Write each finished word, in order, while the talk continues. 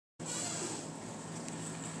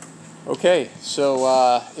Okay,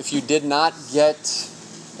 so if you did not get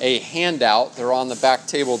a handout, they're on the back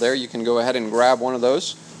table there. You can go ahead and grab one of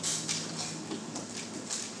those.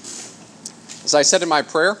 As I said in my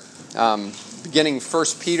prayer, beginning 1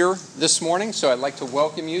 Peter this morning, so I'd like to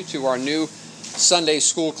welcome you to our new Sunday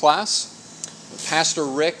school class. Pastor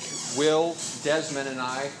Rick, Will, Desmond, and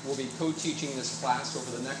I will be co-teaching this class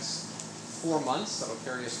over the next 4 months. That'll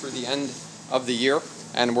carry us through the end of the year.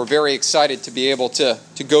 And we're very excited to be able to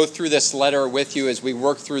go through this letter with you as we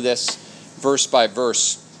work through this verse by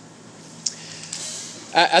verse.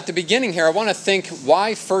 At the beginning here, I want to think,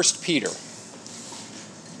 why 1 Peter?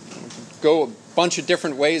 Go a bunch of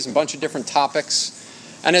different ways and a bunch of different topics.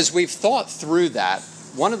 And as we've thought through that,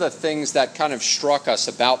 one of the things that kind of struck us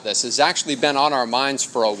about this has actually been on our minds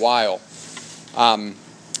for a while.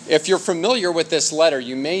 If you're familiar with this letter,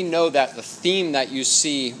 you may know that the theme that you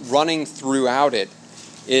see running throughout it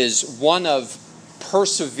is one of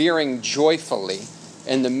persevering joyfully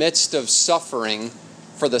in the midst of suffering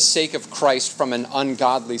for the sake of Christ from an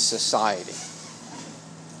ungodly society.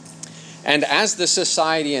 And as the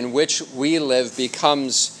society in which we live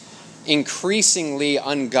becomes increasingly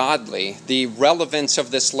ungodly, the relevance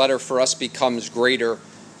of this letter for us becomes greater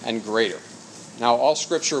and greater. Now, all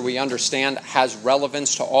Scripture, we understand, has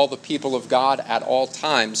relevance to all the people of God at all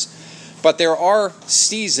times, but there are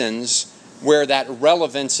seasons where that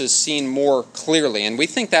relevance is seen more clearly. And we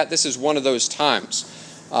think that this is one of those times,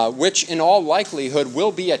 which in all likelihood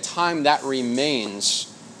will be a time that remains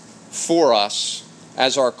for us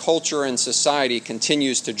as our culture and society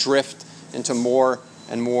continues to drift into more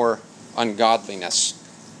and more ungodliness.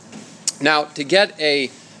 Now, to get a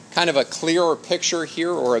kind of a clearer picture here,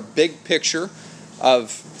 or a big picture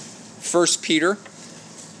of 1 Peter,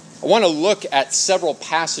 I want to look at several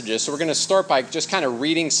passages. So we're going to start by just kind of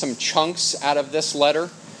reading some chunks out of this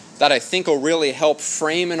letter that I think will really help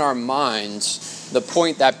frame in our minds the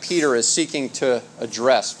point that Peter is seeking to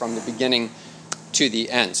address from the beginning to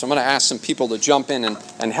the end. So I'm going to ask some people to jump in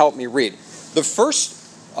and help me read. The first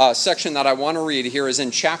section that I want to read here is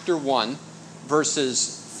in chapter 1,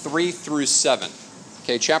 verses 3 through 7.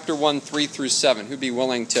 Okay, chapter 1, 3 through 7. Who'd be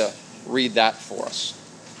willing to read that for us?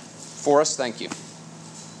 Thank you.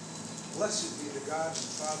 Blessed be the God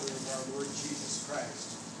and Father of our Lord Jesus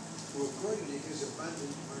Christ, who according to his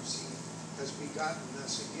abundant mercy has begotten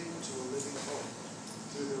us again to a living hope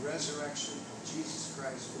through the resurrection of Jesus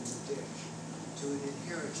Christ from the dead, to an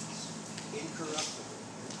inheritance incorruptible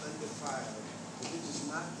and undefiled, that it does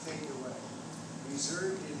not fade away,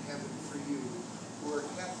 reserved in heaven for you, who are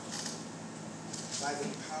kept by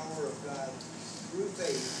the power of God through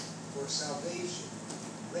faith for salvation,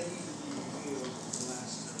 ready to be revealed at the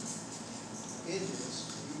last time. In this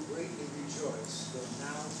you greatly rejoice, though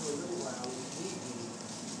now for a little while, when need be,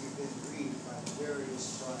 you've been grieved by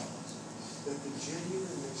various trials, that the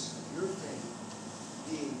genuineness of your faith,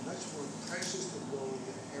 being much more precious than gold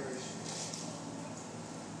that perishes,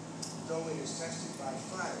 though it is tested by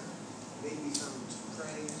fire, may be found to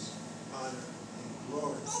praise, honor, and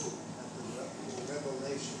glory at the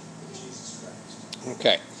revelation of Jesus Christ.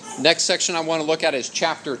 Okay. Next section I want to look at is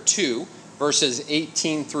chapter 2, verses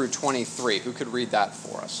 18 through 23. Who could read that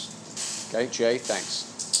for us? Okay, Jay, thanks.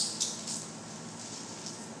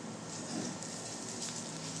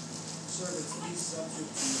 Servants, be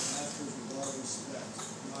subject to your masters with all respect,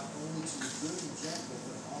 not only to the good and gentle,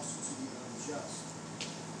 but also to the unjust.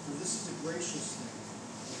 For this is a gracious thing,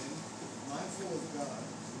 and, mindful of God,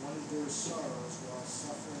 one endures sorrows while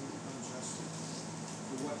suffering unjustly.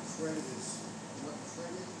 For what credit is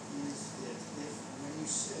it if, when you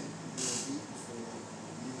sin, you are beaten for it,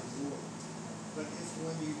 you endure? But if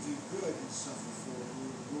when you do good and suffer for it, you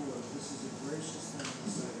endure, this is a gracious thing in the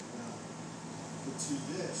sight of God. But to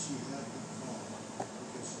this you have been called,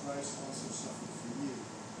 because Christ also suffered for you,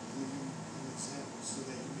 leaving an example, so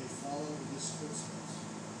that you may follow in his footsteps.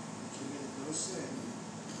 He committed no sin,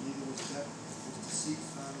 neither was deceit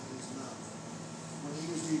found in his mouth. When he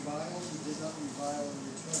was reviled, he did not revile in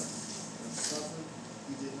return. When suffered,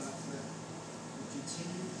 he did not threaten, but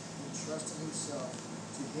continued entrusting himself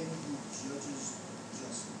to him who judges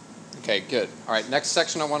justly. Okay, good. All right, next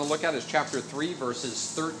section I want to look at is chapter 3,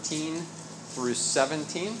 verses 13 through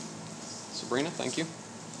 17. Sabrina, thank you.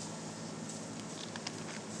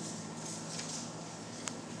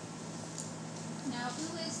 Now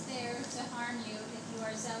who is there to harm you if you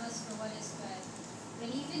are zealous for what is good?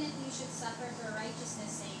 And even if you should suffer for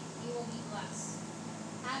righteousness' sake, you will be blessed.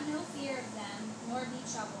 Have no fear of them, nor be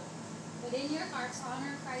troubled. But in your hearts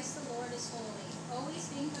honor Christ the Lord as holy, always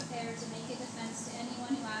being prepared to make a defense to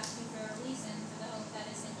anyone who asks you for a reason for the hope that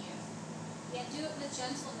is in you. Yet do it with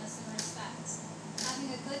gentleness and respect,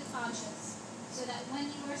 having a good conscience, so that when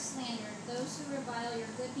you are slandered, those who revile your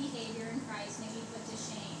good behavior in Christ may be put to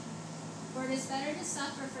shame. For it is better to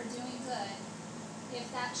suffer for doing good, if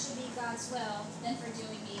that should be God's will, than for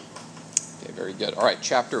doing evil. Okay, very good. All right,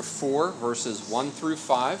 chapter 4, verses 1 through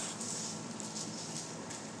 5.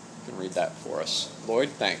 You can read that for us.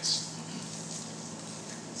 Lloyd, thanks.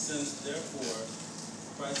 Since, therefore,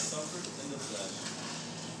 Christ suffered in the flesh,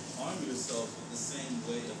 arm yourself with the same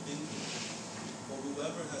way of thinking. For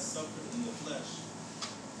whoever has suffered in the flesh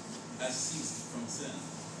has ceased from sin,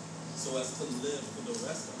 so as to live for the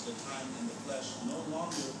rest of the time in the flesh, no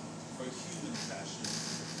longer for human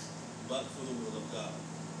passions, but for the will of God.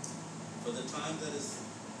 For the time that is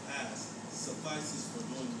past suffices for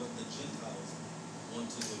doing what the Gentiles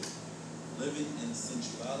want to do, living in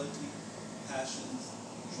sensuality, passions,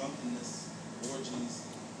 drunkenness, orgies,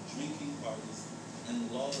 drinking parties,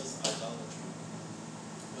 and lawless idolatry.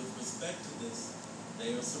 With respect to this,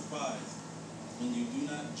 they are surprised when you do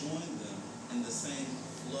not join them in the same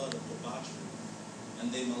flood of debauchery,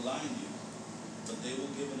 and they malign you, but they will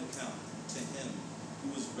give an account to him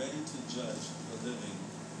who is ready to judge the living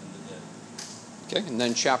and the dead. Okay, and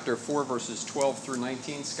then chapter 4, verses 12 through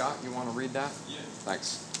 19. Scott, you want to read that? Yeah.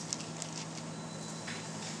 Thanks.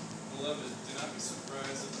 Beloved, do not be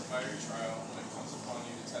surprised at the fiery trial when it comes upon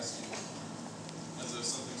you to test you, as though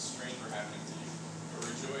something strange were happening to you. But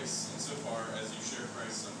rejoice insofar as you share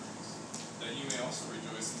Christ's sufferings, that you may also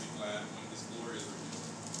rejoice and be glad when his glory is revealed.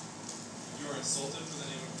 If you are insulted for the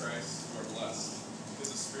name of Christ, you are blessed, because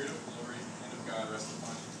the Spirit of glory and of God rests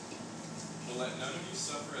upon you. But let none of you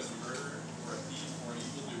suffer as a murderer, or a thief, or an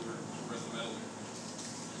evildoer, or as a meddler.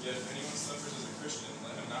 Yet if anyone suffers as a Christian,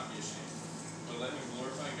 let him not be ashamed, but let him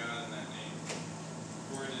glorify God in that name.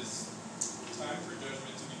 For it is time for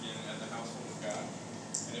judgment to begin at the household of God.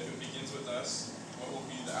 And if it begins with us, what will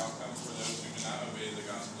be the outcome for those who do not obey the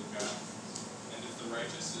gospel of God? And if the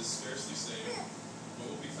righteous is scarcely saved, what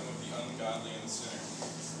will become of the ungodly and the sinner?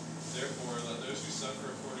 Therefore, let those who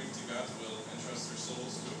suffer according to God's will entrust their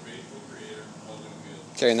souls to a faithful Creator, hold them good.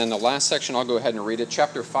 Okay, and then the last section, I'll go ahead and read it.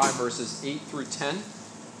 Chapter 5, verses 8 through 10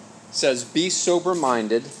 says, Be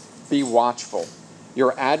sober-minded, be watchful.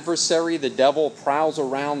 Your adversary, the devil, prowls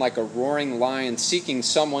around like a roaring lion seeking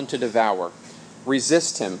someone to devour.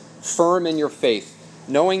 Resist him, firm in your faith,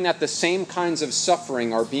 knowing that the same kinds of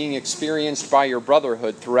suffering are being experienced by your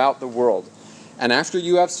brotherhood throughout the world. And after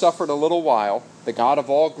you have suffered a little while, the God of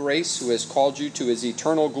all grace, who has called you to his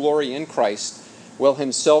eternal glory in Christ, will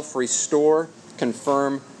himself restore,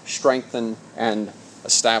 confirm, strengthen, and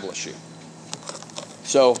establish you.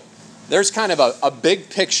 So, there's kind of a big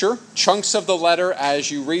picture, chunks of the letter as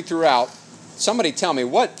you read throughout. Somebody tell me,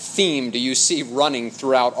 what theme do you see running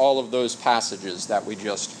throughout all of those passages that we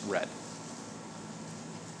just read?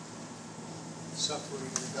 Suffering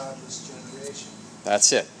in a godless generation.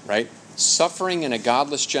 That's it, right? Suffering in a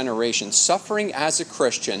godless generation. Suffering as a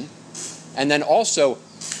Christian. And then also,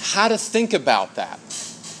 how to think about that.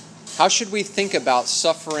 How should we think about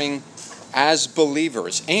suffering as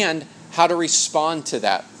believers? And how to respond to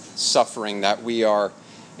that suffering that we are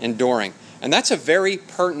enduring. And that's a very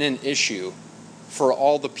pertinent issue for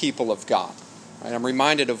all the people of God. Right? I'm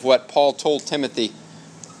reminded of what Paul told Timothy,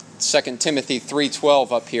 2 Timothy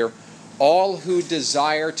 3:12 up here. All who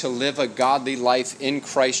desire to live a godly life in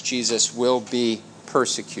Christ Jesus will be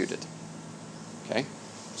persecuted. Okay?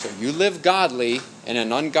 So you live godly in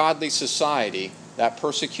an ungodly society, that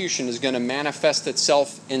persecution is going to manifest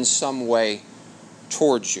itself in some way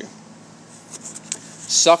towards you.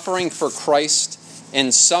 Suffering for Christ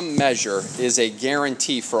in some measure is a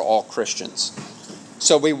guarantee for all Christians.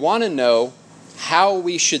 So we want to know how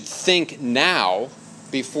we should think now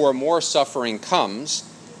before more suffering comes,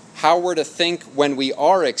 how we're to think when we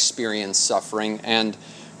are experiencing suffering, and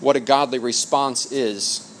what a godly response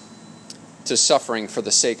is to suffering for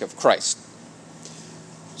the sake of Christ.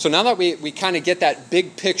 So now that we kind of get that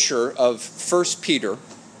big picture of 1 Peter,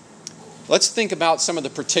 let's think about some of the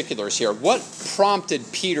particulars here. What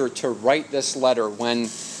prompted Peter to write this letter when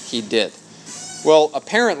he did? Well,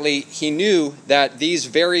 apparently he knew that these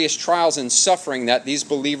various trials and suffering that these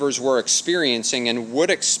believers were experiencing and would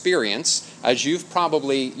experience, as you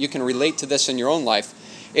can relate to this in your own life,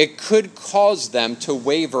 it could cause them to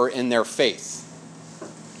waver in their faith.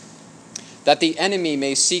 That the enemy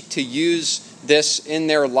may seek to use this in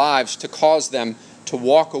their lives to cause them to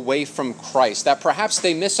walk away from Christ. That perhaps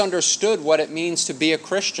they misunderstood what it means to be a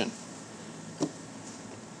Christian.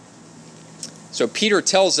 So Peter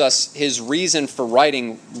tells us his reason for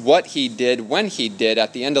writing what he did when he did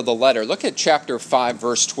at the end of the letter. Look at chapter 5,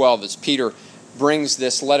 verse 12, as Peter brings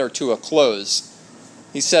this letter to a close.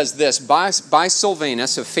 He says this, by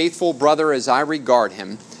Silvanus, a faithful brother as I regard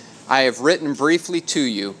him, I have written briefly to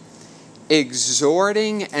you,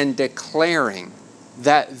 exhorting and declaring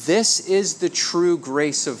that this is the true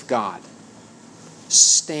grace of God.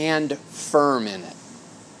 Stand firm in it.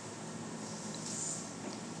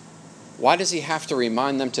 Why does he have to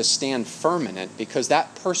remind them to stand firm in it? Because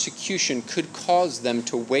that persecution could cause them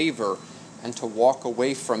to waver and to walk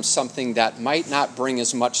away from something that might not bring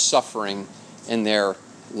as much suffering in their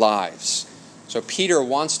lives. So Peter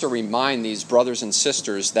wants to remind these brothers and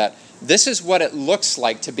sisters that this is what it looks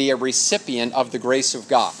like to be a recipient of the grace of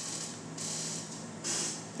God,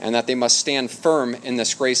 and that they must stand firm in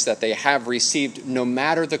this grace that they have received no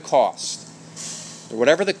matter the cost.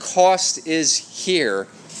 Whatever the cost is here,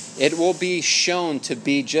 it will be shown to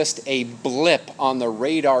be just a blip on the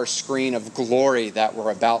radar screen of glory that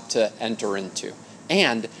we're about to enter into.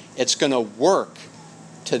 And it's going to work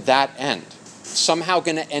to that end. Somehow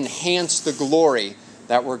going to enhance the glory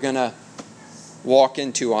that we're going to walk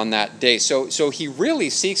into on that day. So he really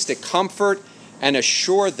seeks to comfort and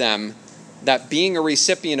assure them that being a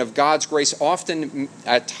recipient of God's grace often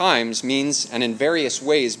at times means, and in various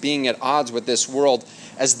ways, being at odds with this world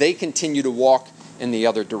as they continue to walk in the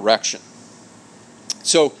other direction.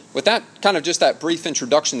 So with that kind of just that brief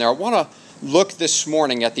introduction there, I want to look this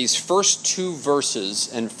morning at these first two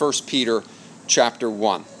verses in 1 Peter chapter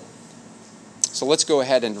 1. So let's go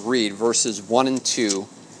ahead and read verses 1 and 2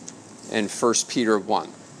 in 1 Peter 1.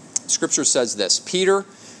 Scripture says this, Peter,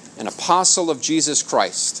 an apostle of Jesus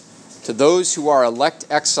Christ, to those who are elect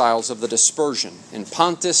exiles of the dispersion in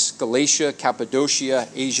Pontus, Galatia, Cappadocia,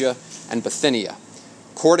 Asia, and Bithynia,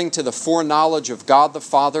 according to the foreknowledge of God the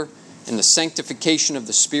Father and the sanctification of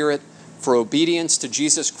the Spirit, for obedience to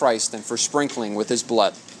Jesus Christ and for sprinkling with his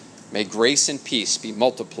blood. May grace and peace be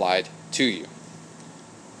multiplied to you.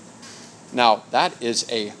 Now, that is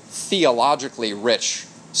a theologically rich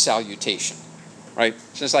salutation, right?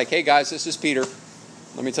 It's just like, hey guys, this is Peter.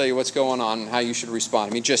 Let me tell you what's going on and how you should respond.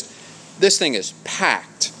 I mean, just this thing is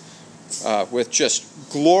packed with just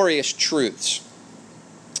glorious truths.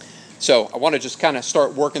 So I want to just kind of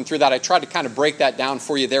start working through that. I tried to kind of break that down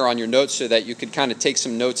for you there on your notes so that you could kind of take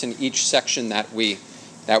some notes in each section that we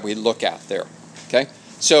look at there. Okay?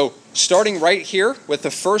 So starting right here with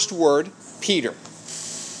the first word, Peter.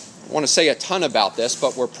 I want to say a ton about this,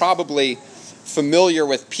 but we're probably familiar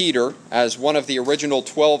with Peter as one of the original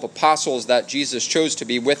 12 apostles that Jesus chose to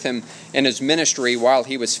be with him in his ministry while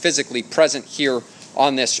he was physically present here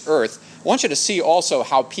on this earth. I want you to see also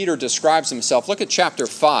how Peter describes himself. Look at chapter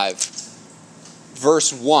 5,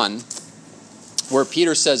 verse 1, where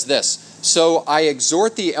Peter says this, So I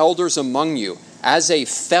exhort the elders among you as a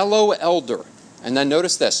fellow elder, and then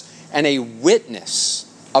notice this, and a witness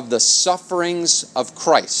of the sufferings of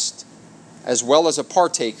Christ, as well as a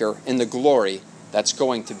partaker in the glory that's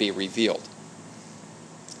going to be revealed.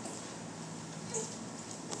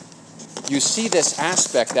 You see this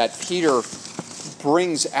aspect that Peter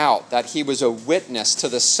brings out, that he was a witness to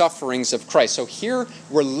the sufferings of Christ. So here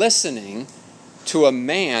we're listening to a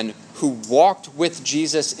man who walked with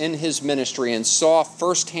Jesus in his ministry and saw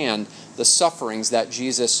firsthand the sufferings that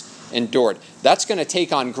Jesus endured. That's going to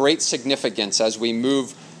take on great significance as we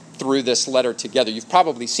move through this letter together. You've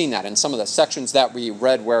probably seen that in some of the sections that we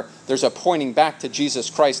read where there's a pointing back to Jesus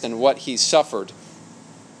Christ and what he suffered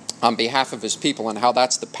on behalf of his people and how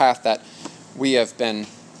that's the path that we have been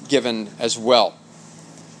given as well.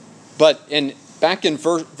 But back in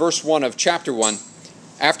verse 1 of chapter 1,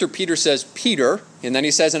 after Peter says Peter, and then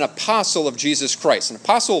he says an apostle of Jesus Christ. An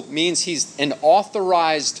apostle means he's an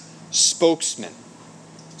authorized spokesman.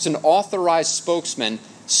 It's an authorized spokesman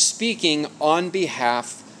speaking on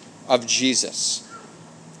behalf of Jesus.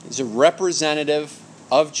 He's a representative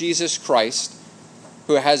of Jesus Christ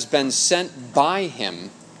who has been sent by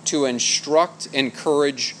him to instruct,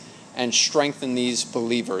 encourage, and strengthen these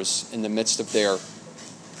believers in the midst of their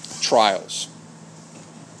trials.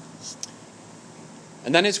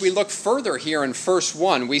 And then as we look further here in verse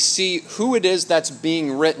 1, we see who it is that's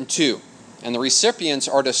being written to. And the recipients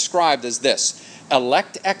are described as this: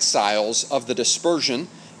 elect exiles of the dispersion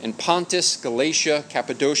in Pontus, Galatia,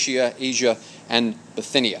 Cappadocia, Asia, and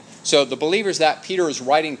Bithynia. So the believers that Peter is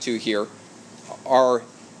writing to here are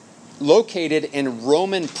located in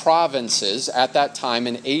Roman provinces at that time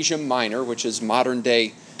in Asia Minor, which is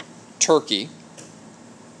modern-day Turkey.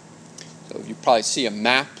 So you probably see a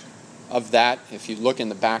map of that if you look in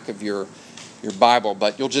the back of your Bible,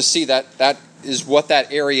 but you'll just see that that is what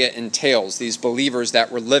that area entails, these believers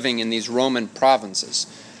that were living in these Roman provinces.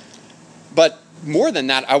 But more than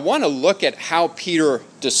that, I want to look at how Peter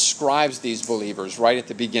describes these believers right at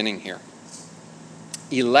the beginning here.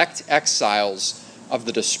 elect exiles of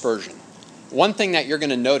the dispersion. One thing that you're going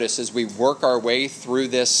to notice as we work our way through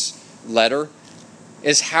this letter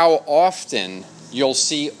is how often you'll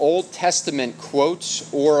see Old Testament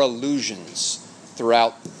quotes or allusions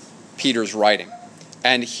throughout Peter's writing.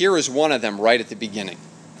 And here is one of them right at the beginning.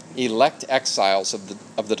 Elect exiles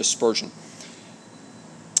of the dispersion.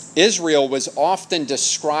 Israel was often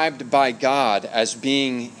described by God as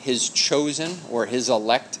being his chosen or his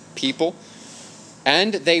elect people.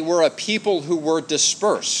 And they were a people who were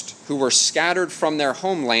dispersed, who were scattered from their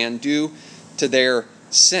homeland due to their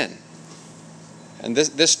sin. And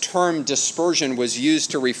this term dispersion was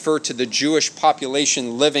used to refer to the Jewish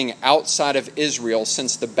population living outside of Israel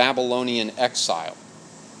since the Babylonian exile.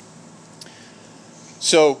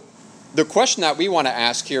 So the question that we want to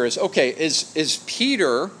ask here is, okay, is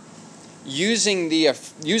Peter using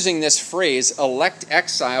this phrase, elect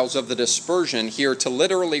exiles of the dispersion, here to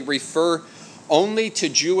literally refer only to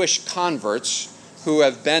Jewish converts who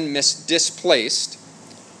have been displaced?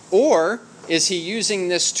 Or is he using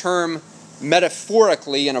this term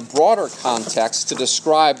metaphorically in a broader context to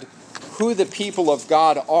describe who the people of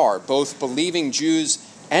God are, both believing Jews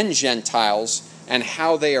and Gentiles, and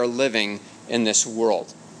how they are living in this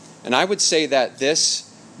world? And I would say that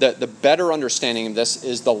the better understanding of this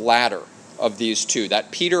is the latter of these two,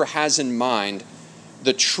 that Peter has in mind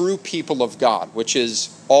the true people of God, which is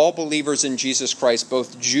all believers in Jesus Christ,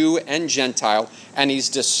 both Jew and Gentile, and he's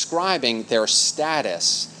describing their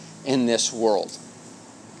status in this world.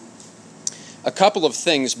 A couple of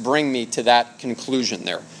things bring me to that conclusion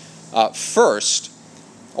there. First,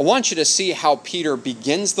 I want you to see how Peter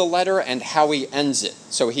begins the letter and how he ends it.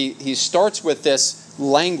 So he starts with this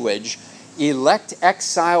language, elect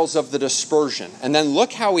exiles of the dispersion. And then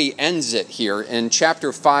look how he ends it here in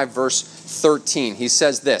chapter 5, verse 13. He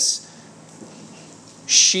says this: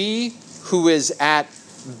 she who is at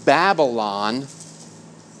Babylon,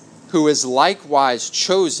 who is likewise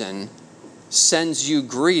chosen, sends you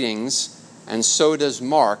greetings, and so does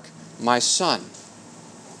Mark, my son.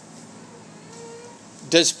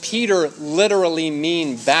 Does Peter literally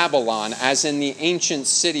mean Babylon, as in the ancient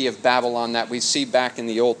city of Babylon that we see back in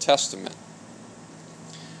the Old Testament?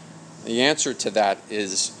 The answer to that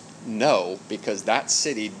is no, because that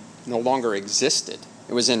city no longer existed.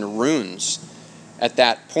 It was in ruins at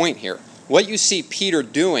that point here. What you see Peter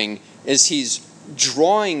doing is he's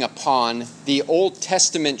drawing upon the Old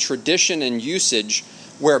Testament tradition and usage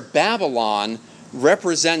where Babylon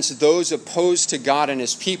represents those opposed to God and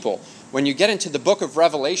his people. When you get into the book of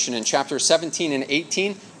Revelation in chapters 17 and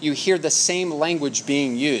 18, you hear the same language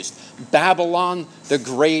being used. Babylon the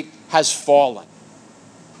Great has fallen.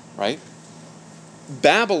 Right?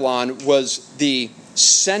 Babylon was the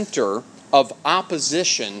center of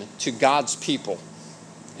opposition to God's people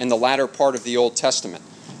in the latter part of the Old Testament.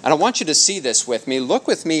 And I want you to see this with me. Look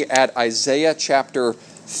with me at Isaiah chapter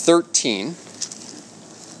 13.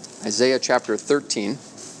 Isaiah chapter 13.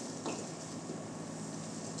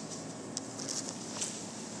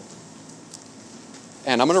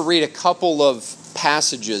 And I'm going to read a couple of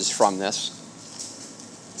passages from this.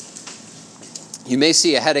 You may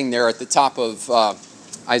see a heading there at the top of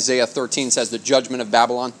Isaiah 13, says the judgment of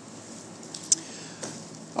Babylon.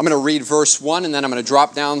 I'm going to read verse 1, and then I'm going to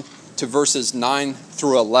drop down to verses 9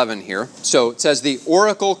 through 11 here. So it says, the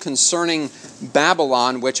oracle concerning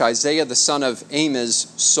Babylon, which Isaiah the son of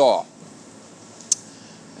Amoz saw.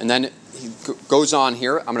 And then he goes on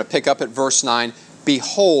here. I'm going to pick up at verse 9.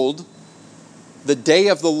 Behold, the day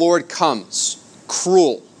of the Lord comes,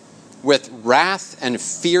 cruel, with wrath and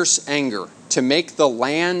fierce anger, to make the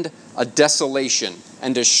land a desolation,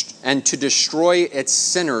 and to destroy its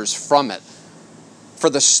sinners from it. For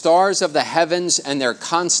the stars of the heavens and their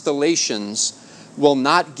constellations will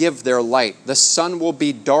not give their light. The sun will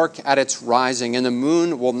be dark at its rising, and the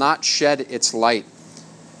moon will not shed its light.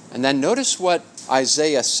 And then notice what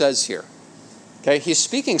Isaiah says here. Okay, he's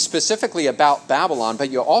speaking specifically about Babylon, but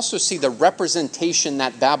you also see the representation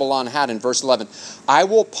that Babylon had in verse 11. I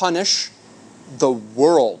will punish the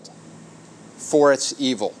world for its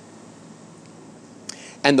evil,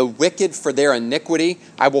 and the wicked for their iniquity.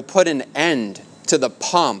 I will put an end to the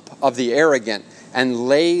pomp of the arrogant, and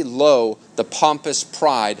lay low the pompous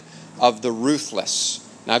pride of the ruthless.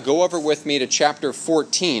 Now go over with me to chapter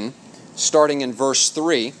 14, starting in verse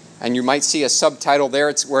 3, and you might see a subtitle there.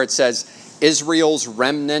 It's where it says, Israel's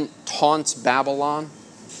remnant taunts Babylon.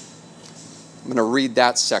 I'm going to read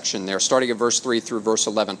that section there, starting at verse 3 through verse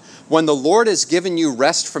 11. When the Lord has given you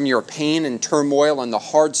rest from your pain and turmoil and the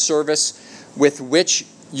hard service with which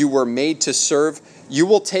you were made to serve, you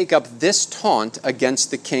will take up this taunt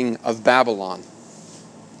against the king of Babylon.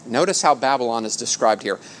 Notice how Babylon is described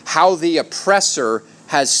here. How the oppressor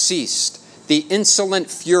has ceased. The insolent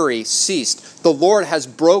fury ceased. The Lord has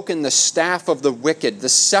broken the staff of the wicked, the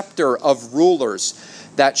scepter of rulers,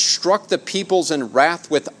 that struck the peoples in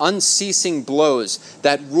wrath with unceasing blows,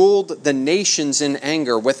 that ruled the nations in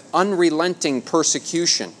anger with unrelenting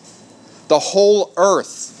persecution. The whole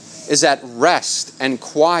earth is at rest and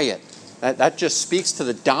quiet. That just speaks to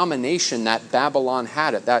the domination that Babylon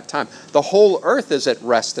had at that time. The whole earth is at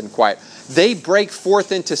rest and quiet. They break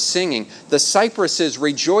forth into singing. The cypresses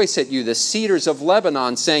rejoice at you, the cedars of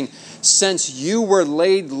Lebanon, saying, since you were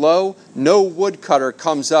laid low, no woodcutter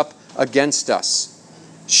comes up against us.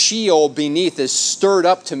 Sheol beneath is stirred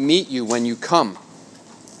up to meet you when you come.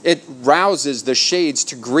 It rouses the shades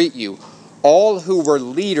to greet you. All who were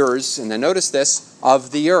leaders, and then notice this,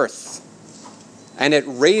 of the earth. And it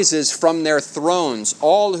raises from their thrones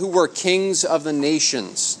all who were kings of the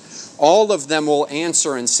nations. All of them will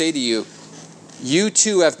answer and say to you, you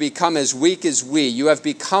too have become as weak as we. You have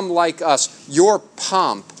become like us. Your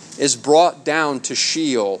pomp is brought down to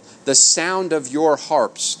Sheol. The sound of your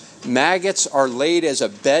harps. Maggots are laid as a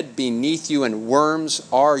bed beneath you, and worms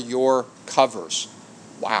are your covers.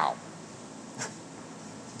 Wow.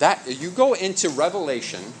 That you go into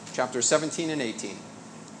Revelation chapter 17 and 18,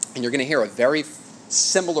 and you're going to hear a very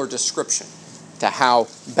similar description to how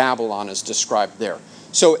Babylon is described there.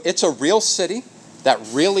 So it's a real city that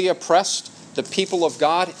really oppressed the people of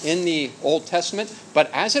God in the Old Testament,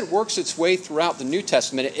 but as it works its way throughout the New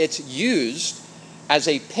Testament, it's used as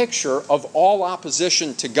a picture of all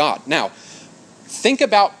opposition to God. Now, think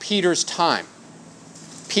about Peter's time.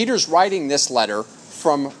 Peter's writing this letter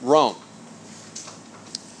from Rome.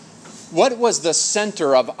 What was the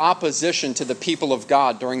center of opposition to the people of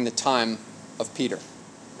God during the time of Peter?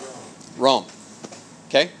 Rome.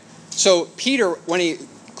 Okay? So Peter, when he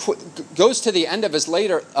goes to the end of his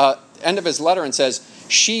letter and says,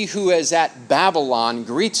 she who is at Babylon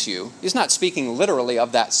greets you, he's not speaking literally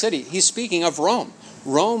of that city. He's speaking of Rome.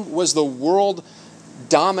 Rome was the world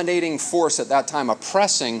dominating force at that time,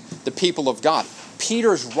 oppressing the people of God.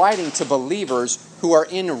 Peter's writing to believers who are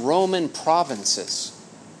in Roman provinces,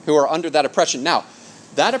 who are under that oppression. Now,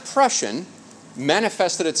 that oppression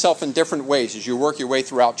manifested itself in different ways as you work your way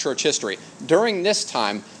throughout church history. During this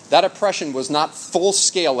time, that oppression was not full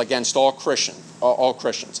scale against all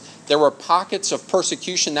Christians. There were pockets of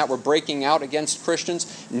persecution that were breaking out against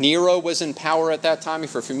Christians. Nero was in power at that time.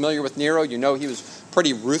 If you're familiar with Nero, you know he was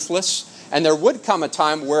pretty ruthless. And there would come a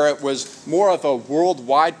time where it was more of a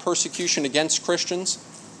worldwide persecution against Christians.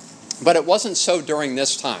 But it wasn't so during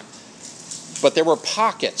this time. But there were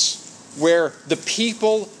pockets where the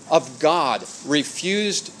people of God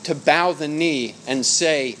refused to bow the knee and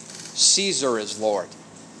say, Caesar is Lord.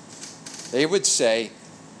 They would say,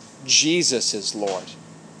 Jesus is Lord.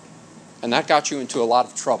 And that got you into a lot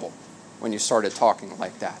of trouble when you started talking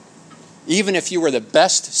like that. Even if you were the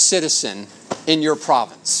best citizen in your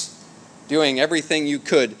province, doing everything you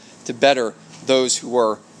could to better those who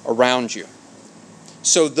were around you.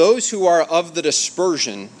 So those who are of the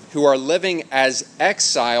dispersion, who are living as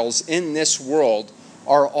exiles in this world,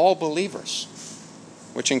 are all believers,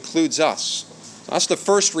 which includes us. That's the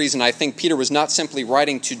first reason I think Peter was not simply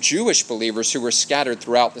writing to Jewish believers who were scattered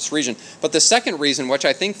throughout this region. But the second reason, which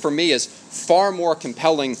I think for me is far more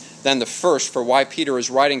compelling than the first for why Peter is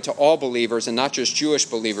writing to all believers and not just Jewish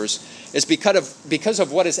believers, is because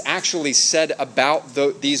of what is actually said about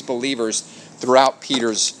these believers throughout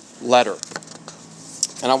Peter's letter.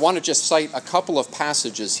 And I want to just cite a couple of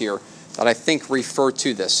passages here that I think refer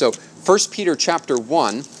to this. So 1 Peter chapter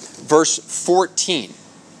 1, verse 14.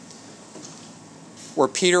 Where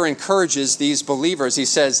Peter encourages these believers, he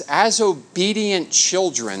says, as obedient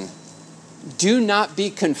children, do not be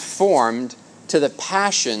conformed to the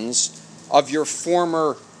passions of your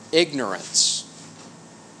former ignorance.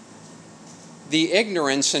 The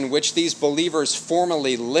ignorance in which these believers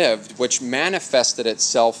formerly lived, which manifested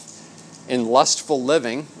itself in lustful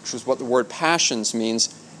living, which is what the word passions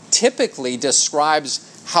means, typically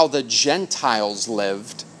describes how the Gentiles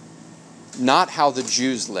lived, not how the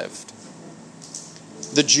Jews lived.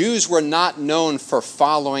 The Jews were not known for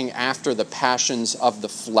following after the passions of the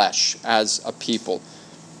flesh as a people.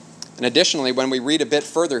 And additionally, when we read a bit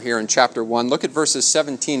further here in chapter 1, look at verses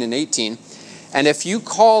 17 and 18. And if you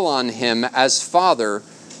call on him as Father,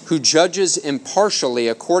 who judges impartially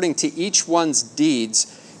according to each one's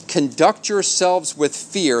deeds, conduct yourselves with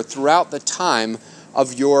fear throughout the time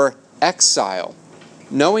of your exile,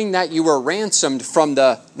 knowing that you were ransomed from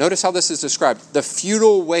the, notice how this is described, the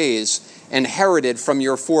futile ways inherited from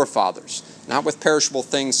your forefathers, not with perishable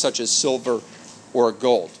things such as silver or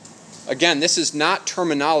gold. Again, this is not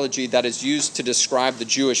terminology that is used to describe the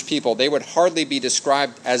Jewish people. They would hardly be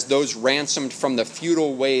described as those ransomed from the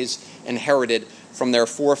feudal ways inherited from their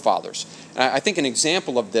forefathers. I think an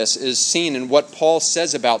example of this is seen in what Paul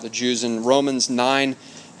says about the Jews in Romans 9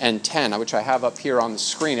 and 10, which I have up here on the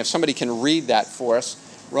screen. If somebody can read that for us,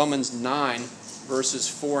 Romans 9, verses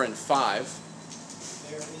 4 and 5.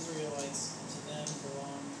 They are Israelites, and to them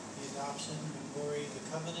belong the adoption, the glory,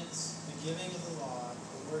 the covenants, the giving of the law,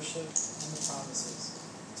 the worship, and the promises.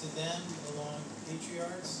 To them belong the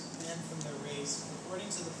patriarchs, and from their race, according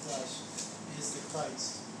to the flesh, is the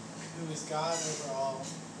Christ, who is God over all,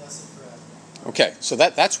 blessed forever. Okay, so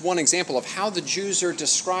that's one example of how the Jews are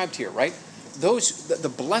described here, right?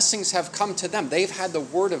 The blessings have come to them. They've had the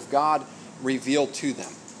word of God revealed to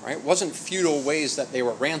them, right? It wasn't feudal ways that they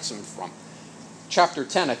were ransomed from. Chapter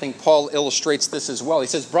 10, I think Paul illustrates this as well. He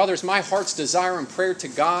says, brothers, my heart's desire and prayer to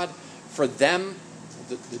God for them,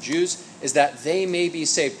 the Jews, is that they may be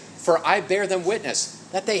saved. For I bear them witness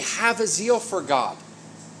that they have a zeal for God,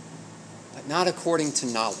 but not according to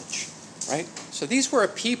knowledge, right? So these were a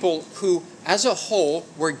people who, as a whole,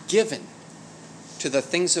 were given to the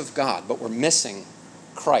things of God, but were missing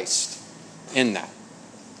Christ in that.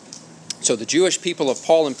 So the Jewish people of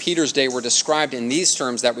Paul and Peter's day were described in these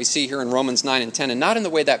terms that we see here in Romans 9 and 10, and not in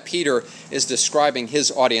the way that Peter is describing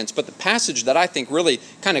his audience, but the passage that I think really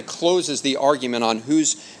kind of closes the argument on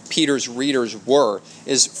whose Peter's readers were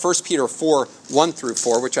is 1 Peter 4, 1 through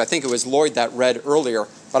 4, which I think it was Lloyd that read earlier.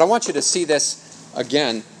 But I want you to see this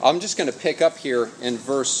again. I'm just going to pick up here in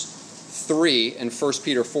verse 3 in 1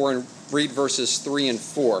 Peter 4 and read verses 3 and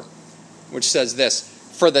 4, which says this,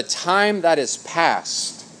 for the time that is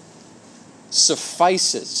past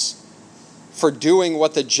suffices for doing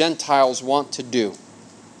what the Gentiles want to do,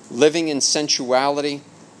 living in sensuality,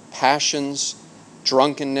 passions,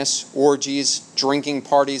 drunkenness, orgies, drinking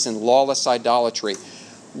parties, and lawless idolatry.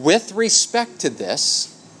 With respect to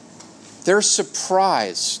this, they're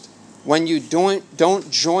surprised when you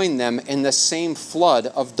don't join them in the same flood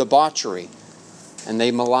of debauchery, and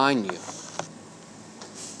they malign you.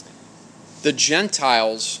 The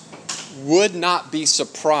Gentiles would not be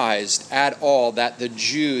surprised at all that the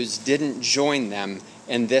Jews didn't join them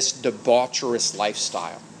in this debaucherous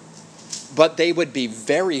lifestyle. But they would be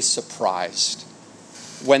very surprised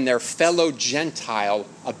when their fellow Gentile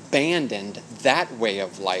abandoned that way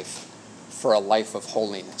of life for a life of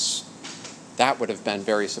holiness. That would have been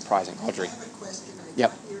very surprising. Audrey. I have a question I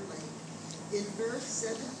Yep. got here late. In verse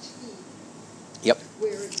 17, Yep.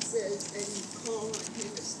 where it says, and you call on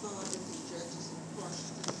him as Father who judges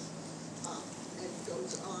impartially, and it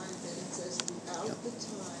goes on, then it says, throughout the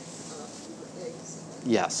time of your exile.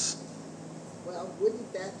 Yes. Well,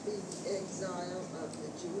 wouldn't that be the exile of the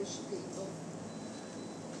Jewish people?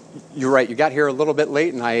 You're right. You got here a little bit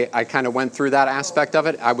late, and I kind of went through that aspect of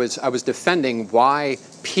it. I was defending why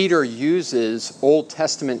Peter uses Old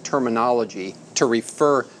Testament terminology to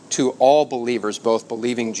refer to all believers, both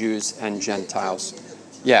believing Jews and Gentiles.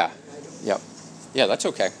 Yeah. Yep. Yeah, that's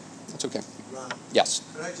okay. That's okay. Ron, Yes.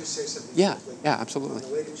 could I just say something? Yeah. quickly? Yeah, absolutely. On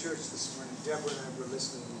the way to church this morning, Deborah and I were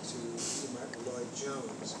listening to Lloyd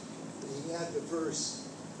Jones, and he had the verse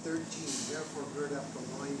 13, therefore gird up the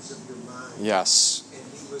loins of your mind. Yes. And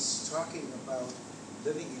he was talking about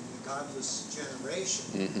living in the godless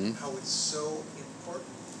generation, how it's so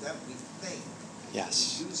important that we think,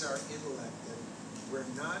 Yes. we use our intellect, and we're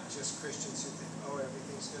not just Christians who think, oh,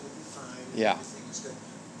 everything's going to be fine, Yeah. everything is good.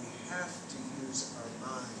 We have to use our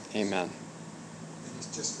minds. Amen. And it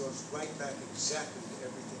just goes right back exactly to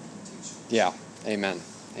everything we teach. Yeah. Amen.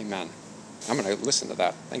 Amen. I'm going to listen to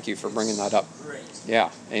that. Thank you for bringing that up. Great. Yeah,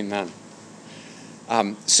 amen.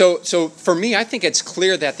 So for me, I think it's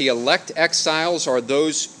clear that the elect exiles are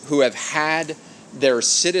those who have had their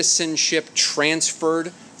citizenship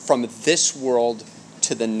transferred from this world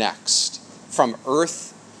to the next, from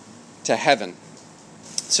earth to heaven.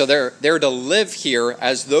 So they're to live here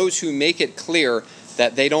as those who make it clear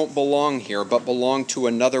that they don't belong here, but belong to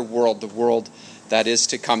another world, the world that is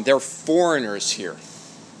to come. They're foreigners here.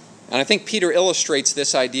 And I think Peter illustrates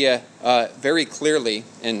this idea very clearly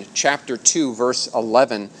in chapter 2, verse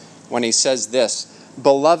 11, when he says this,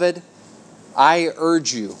 beloved, I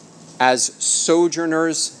urge you as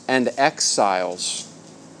sojourners and exiles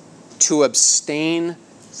to abstain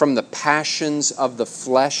from the passions of the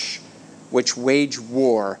flesh which wage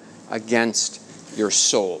war against your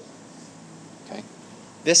soul. Okay?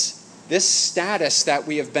 This status that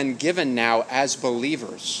we have been given now as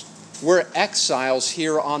believers, we're exiles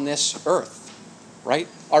here on this earth, right?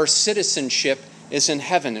 Our citizenship is in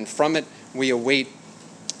heaven, and from it we await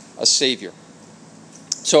a Savior.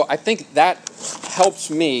 So I think that helps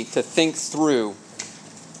me to think through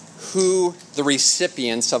who the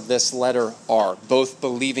recipients of this letter are, both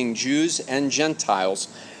believing Jews and Gentiles.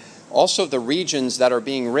 Also, the regions that are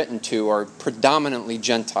being written to are predominantly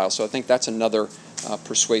Gentiles. So I think that's another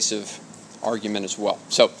persuasive argument as well.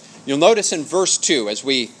 So you'll notice in verse 2, as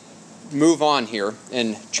we move on here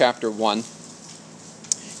in chapter 1,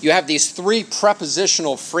 you have these three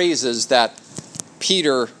prepositional phrases that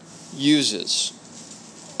Peter uses.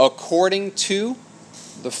 According to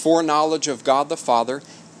the foreknowledge of God the Father,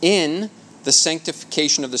 in the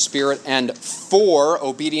sanctification of the Spirit, and for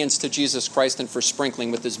obedience to Jesus Christ and for sprinkling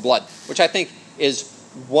with his blood, which I think is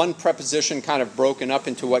one preposition kind of broken up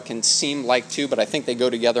into what can seem like two, but I think they go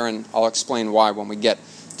together, and I'll explain why when we get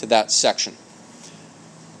to that section.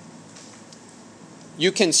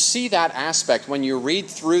 You can see that aspect when you read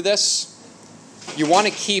through this. You want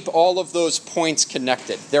to keep all of those points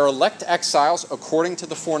connected. They're elect exiles according to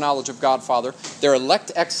the foreknowledge of God Father. They're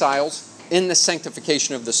elect exiles in the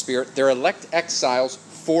sanctification of the Spirit. They're elect exiles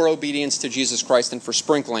for obedience to Jesus Christ and for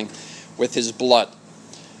sprinkling with his blood.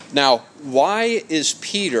 Now, why is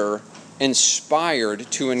Peter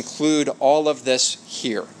inspired to include all of this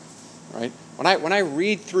here? Right? When I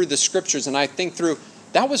read through the scriptures and I think through,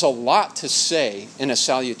 that was a lot to say in a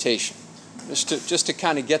salutation. Just to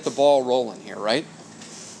kind of get the ball rolling here, right?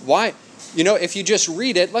 Why? If you just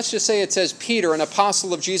read it, let's just say it says, Peter, an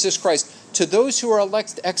apostle of Jesus Christ, to those who are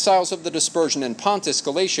elect exiles of the dispersion in Pontus,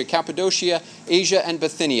 Galatia, Cappadocia, Asia, and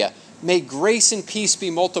Bithynia, may grace and peace be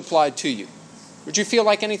multiplied to you. Would you feel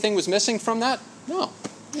like anything was missing from that? No.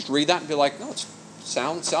 Just read that and be like, no, it's a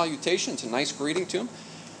sound salutation. It's a nice greeting to him.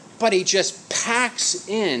 But he just packs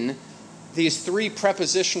in these three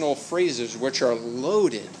prepositional phrases which are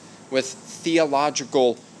loaded with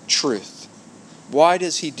theological truth. Why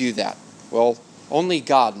does he do that? Well, only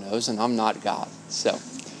God knows, and I'm not God. So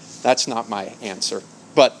that's not my answer.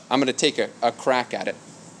 But I'm going to take a crack at it.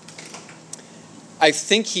 I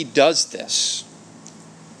think he does this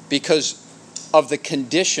because of the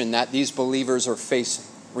condition that these believers are facing.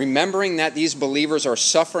 Remembering that these believers are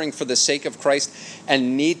suffering for the sake of Christ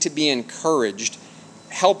and need to be encouraged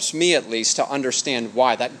helps me at least to understand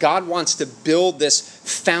why. That God wants to build this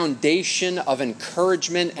foundation of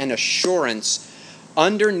encouragement and assurance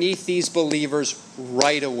underneath these believers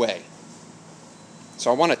right away.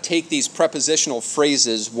 So I want to take these prepositional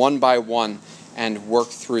phrases one by one and work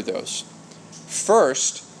through those.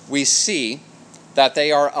 First, we see that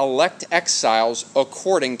they are elect exiles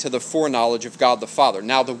according to the foreknowledge of God the Father.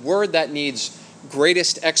 Now, the word that needs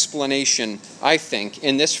greatest explanation, I think,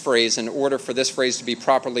 in this phrase, in order for this phrase to be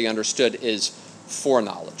properly understood, is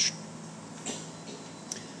foreknowledge.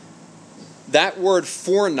 That word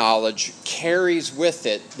foreknowledge carries with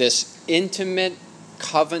it this intimate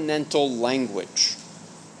covenantal language.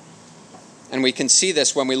 And we can see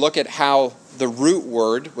this when we look at how the root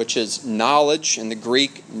word, which is knowledge in the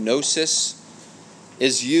Greek, gnosis,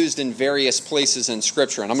 is used in various places in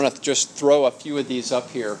Scripture. And I'm going to just throw a few of these up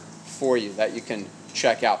here for you that you can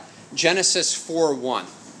check out. Genesis 4:1.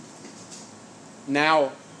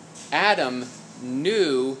 Now, Adam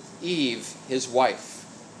knew Eve, his wife,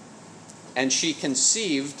 and she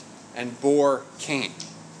conceived and bore Cain.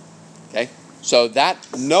 Okay? So that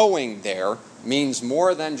knowing there means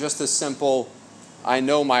more than just a simple, I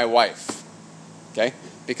know my wife. Okay?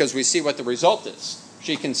 Because we see what the result is.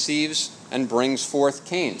 She conceives and brings forth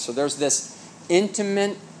Cain. So there's this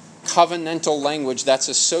intimate covenantal language that's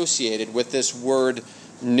associated with this word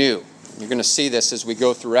knew. You're going to see this as we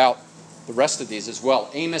go throughout the rest of these as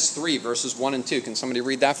well. Amos 3, verses 1 and 2. Can somebody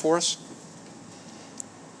read that for us?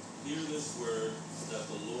 Hear this word that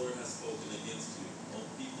the Lord has spoken against you, O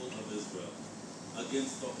people of Israel,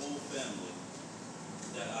 against the whole family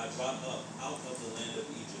that I brought up out of the land of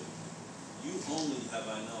Egypt. You only have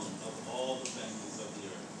I known of all the families of the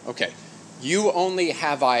earth. Okay. You only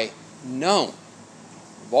have I known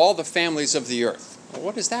of all the families of the earth. Well,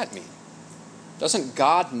 what does that mean? Doesn't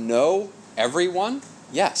God know everyone?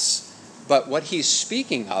 Yes. But what he's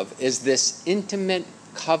speaking of is this intimate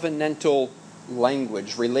covenantal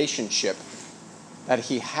language, relationship that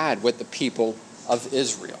he had with the people of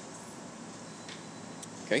Israel.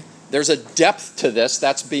 Okay? There's a depth to this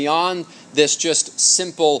that's beyond this just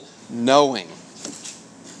simple knowing,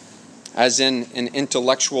 as in an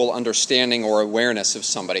intellectual understanding or awareness of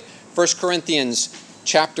somebody. 1 Corinthians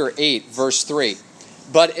chapter 8, verse 3.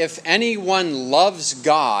 But if anyone loves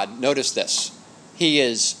God, notice this, he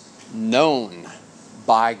is known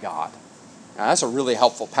by God. Now, that's a really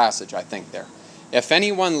helpful passage, I think, there. If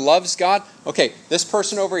anyone loves God, okay, this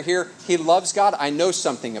person over here, he loves God. I know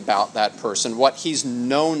something about that person, what he's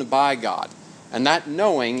known by God. And that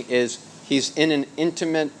knowing is he's in an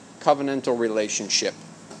intimate covenantal relationship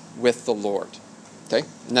with the Lord. Okay?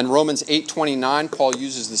 And then Romans 8:29, Paul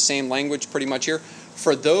uses the same language pretty much here.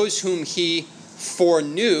 For those whom he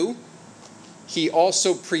foreknew, he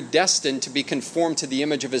also predestined to be conformed to the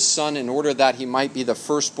image of his Son in order that he might be the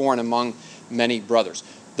firstborn among many brothers.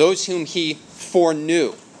 Those whom he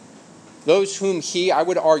foreknew. Those whom he, I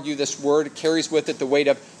would argue this word carries with it the weight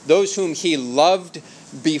of those whom he loved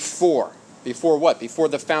before. Before what? Before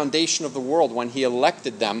the foundation of the world, when he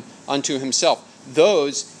elected them unto himself.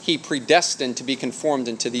 Those he predestined to be conformed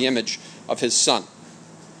into the image of his Son.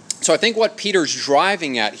 So I think what Peter's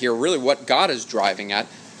driving at here, really what God is driving at,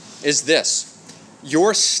 is this.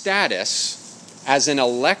 Your status as an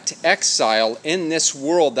elect exile in this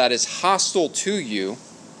world that is hostile to you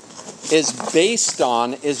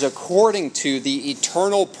is according to the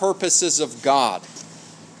eternal purposes of God,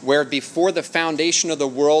 where before the foundation of the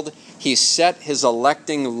world, he set his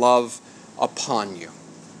electing love upon you.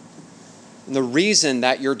 And the reason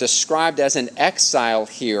that you're described as an exile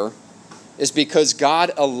here is because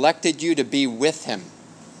God elected you to be with him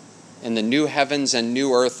in the new heavens and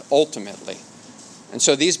new earth ultimately. And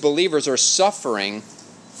so these believers are suffering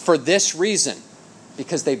for this reason,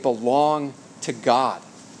 because they belong to God.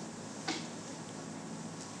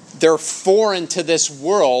 They're foreign to this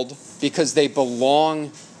world because they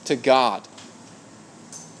belong to God.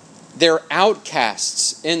 They're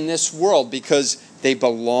outcasts in this world because they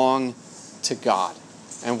belong to God.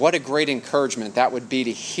 And what a great encouragement that would be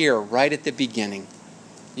to hear right at the beginning.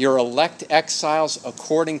 You're elect exiles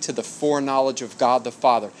according to the foreknowledge of God the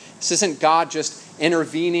Father. This isn't God just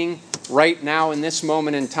intervening right now in this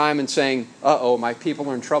moment in time and saying, uh-oh, my people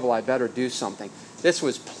are in trouble, I better do something. This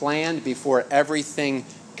was planned before everything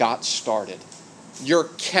got started. You're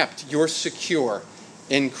kept, you're secure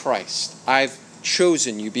in Christ. I've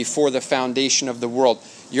chosen you before the foundation of the world.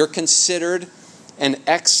 You're considered an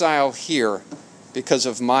exile here because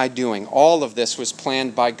of my doing. All of this was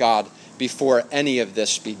planned by God before any of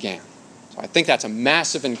this began. So I think that's a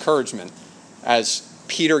massive encouragement as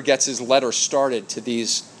Peter gets his letter started to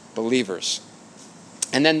these believers.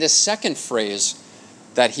 And then this second phrase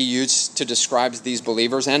that he used to describe these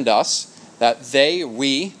believers and us, that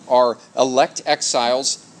we are elect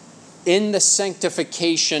exiles in the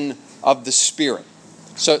sanctification of the Spirit.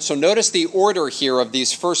 So notice the order here of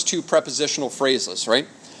these first two prepositional phrases, right?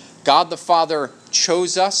 God the Father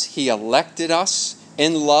chose us, he elected us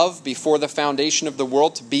in love before the foundation of the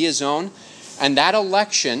world to be his own. And that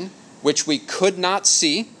election, which we could not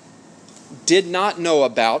see, did not know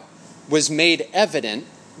about, was made evident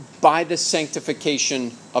by the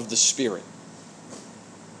sanctification of the Spirit.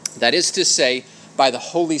 That is to say, by the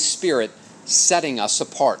Holy Spirit setting us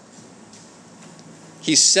apart.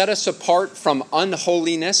 He set us apart from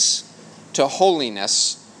unholiness to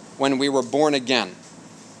holiness when we were born again.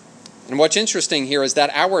 And what's interesting here is that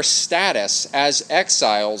our status as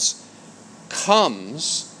exiles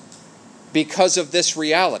comes because of this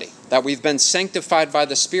reality, that we've been sanctified by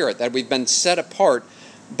the Spirit, that we've been set apart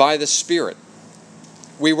by the Spirit.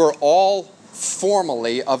 We were all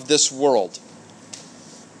formerly of this world,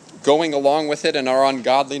 going along with it in our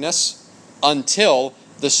ungodliness until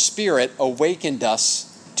the Spirit awakened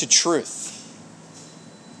us to truth.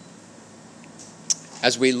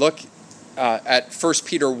 As we look at 1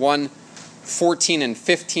 Peter 1:14 and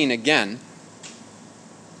 15 again,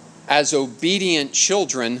 as obedient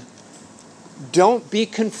children, don't be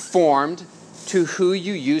conformed to who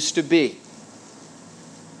you used to be.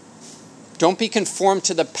 Don't be conformed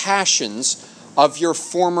to the passions of your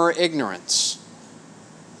former ignorance.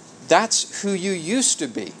 That's who you used to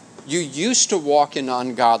be. You used to walk in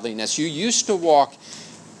ungodliness. You used to walk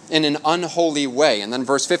in an unholy way. And then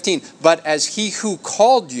verse 15, but as he who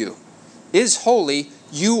called you is holy,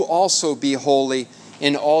 you also be holy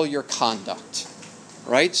in all your conduct.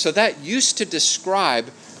 Right? So that used to describe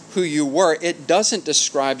who you were. It doesn't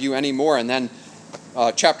describe you anymore. And then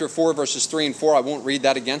chapter 4, verses 3 and 4, I won't read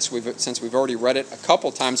that again since we've already read it a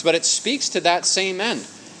couple times, but it speaks to that same end.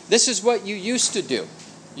 This is what you used to do.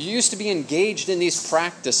 You used to be engaged in these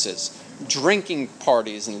practices, drinking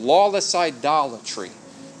parties and lawless idolatry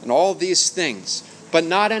and all these things, but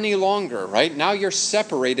not any longer, right? Now you're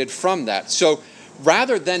separated from that. So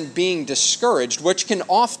rather than being discouraged, which can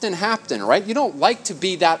often happen, right? You don't like to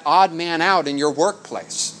be that odd man out in your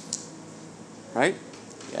workplace, right?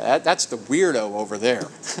 Yeah, that's the weirdo over there,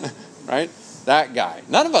 right? That guy.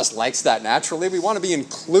 None of us likes that naturally. We want to be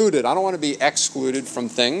included. I don't want to be excluded from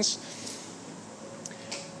things.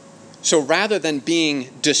 So rather than being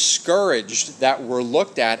discouraged that we're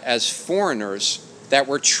looked at as foreigners, that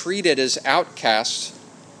we're treated as outcasts,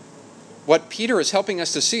 what Peter is helping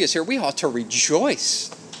us to see is here we ought to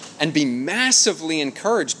rejoice and be massively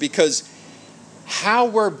encouraged, because how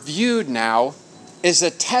we're viewed now is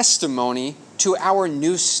a testimony to our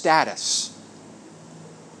new status.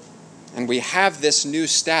 And we have this new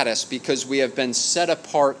status because we have been set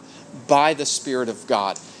apart by the Spirit of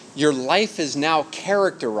God. Your life is now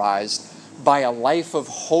characterized by a life of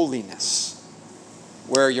holiness,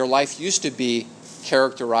 where your life used to be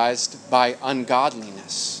characterized by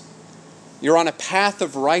ungodliness. You're on a path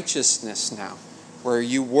of righteousness now, where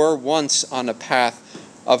you were once on a path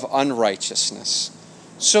of unrighteousness.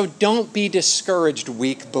 So don't be discouraged,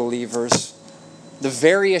 weak believers. The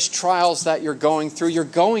various trials that you're going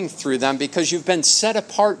through them because you've been set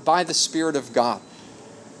apart by the Spirit of God,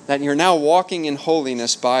 that you're now walking in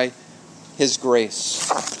holiness by His grace.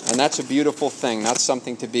 And that's a beautiful thing. That's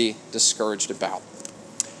something to be discouraged about.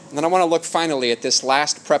 And then I want to look finally at this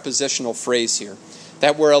last prepositional phrase here,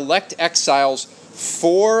 that we're elect exiles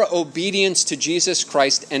for obedience to Jesus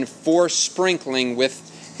Christ and for sprinkling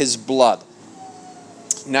with His blood.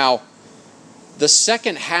 Now, the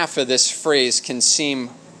second half of this phrase can seem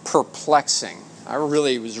perplexing. I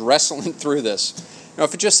really was wrestling through this.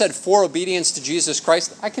 If it just said for obedience to Jesus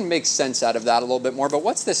Christ, I can make sense out of that a little bit more. But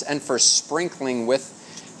what's this and for sprinkling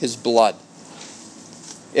with His blood?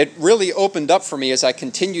 It really opened up for me as I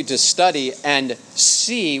continued to study and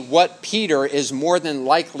see what Peter is more than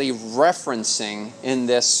likely referencing in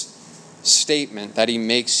this statement that he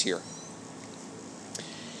makes here.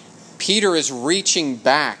 Peter is reaching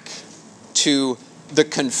back to the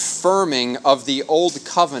confirming of the old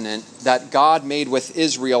covenant that God made with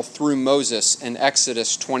Israel through Moses in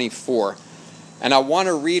Exodus 24. And I want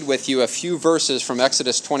to read with you a few verses from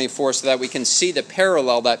Exodus 24 so that we can see the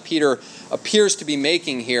parallel that Peter appears to be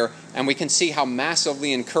making here, and we can see how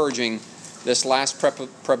massively encouraging this last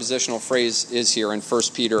prepositional phrase is here in 1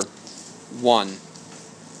 Peter 1,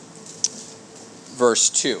 verse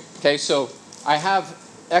 2. Okay, so I have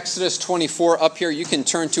Exodus 24 up here. You can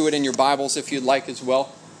turn to it in your Bibles if you'd like as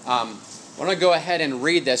well. I want to go ahead and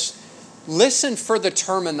read this. Listen for the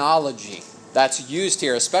terminology that's used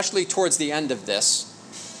here, especially towards the end of this,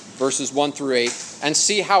 verses 1 through 8, and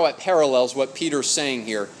see how it parallels what Peter's saying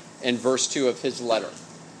here in verse 2 of his letter.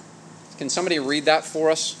 Can somebody read that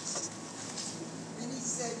for us? And he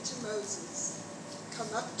said to Moses,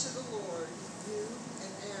 "Come up to the Lord, you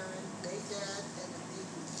and Aaron, Nadab and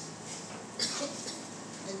Abihu,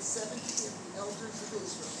 and 70 of the elders of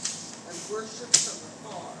Israel, and worship from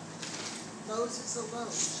afar. Moses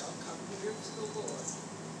alone shall come near to the Lord,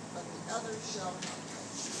 but the others shall not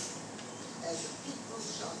come, and the people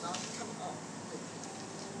shall not come up with him."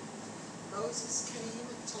 Moses came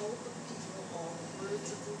and told the people all the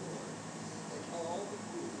words of the Lord, and all the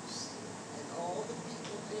rules. And all the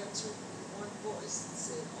people answered with one voice and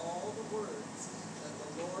said, "All the words that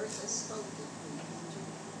the Lord has spoken we will do."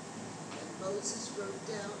 And Moses wrote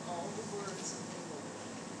down all the words of the Lord.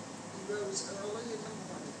 He rose early in the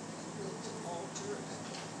morning and built an altar at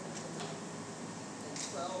the foot of the mountain, and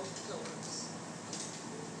 12 pillars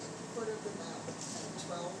at the foot of the mountain, and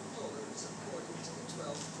 12 pillars according to the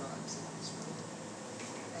 12 tribes of Israel.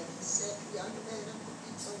 And he set young men of the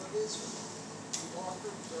people of Israel to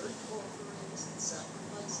offer burnt offerings and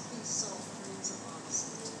sacrifice peace offerings of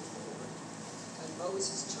oxen to the Lord. And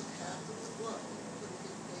Moses took half of the blood and put it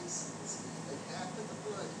in basins, and half of the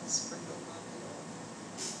blood he sprinkled on the altar.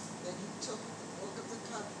 Then he took the book of the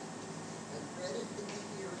covenant and read it in the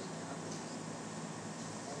hearing of the people.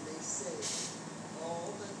 And they said,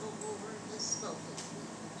 "All that the Lord has spoken we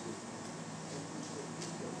will do, and we will be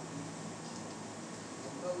obedient."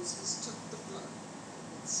 And Moses took the blood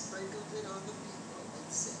and sprinkled it on the people and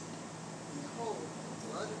said, "Behold the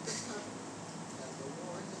blood of the covenant that the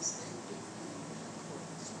Lord has made with you in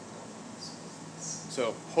accordance with all his words."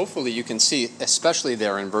 So hopefully you can see, especially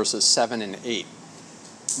there in verses 7 and 8.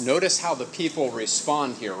 Notice how the people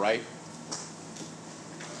respond here, right?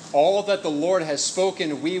 All that the Lord has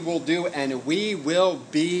spoken we will do, and we will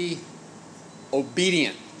be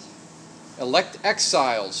obedient. Elect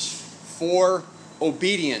exiles for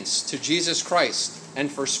obedience to Jesus Christ and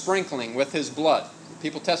for sprinkling with His blood.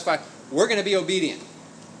 People testify, we're going to be obedient.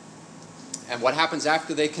 And what happens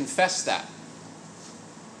after they confess that?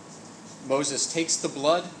 Moses takes the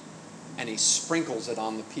blood and he sprinkles it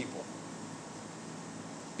on the people.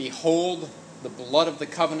 Behold the blood of the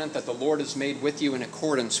covenant that the Lord has made with you in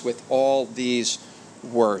accordance with all these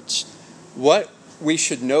words. What we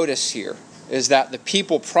should notice here is that the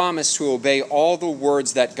people promise to obey all the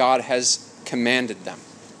words that God has commanded them.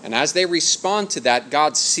 And as they respond to that,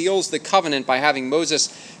 God seals the covenant by having Moses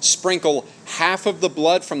sprinkle half of the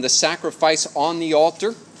blood from the sacrifice on the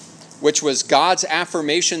altar which was God's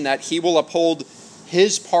affirmation that he will uphold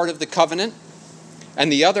his part of the covenant.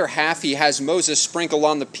 And the other half, he has Moses sprinkle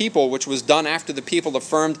on the people, which was done after the people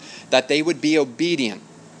affirmed that they would be obedient.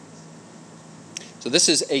 So this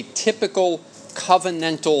is a typical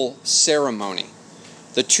covenantal ceremony.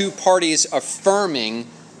 The two parties affirming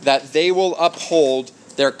that they will uphold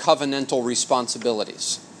their covenantal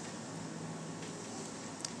responsibilities.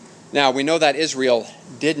 Now, we know that Israel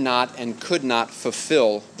did not and could not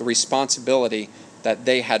fulfill the responsibility that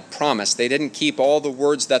they had promised. They didn't keep all the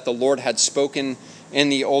words that the Lord had spoken in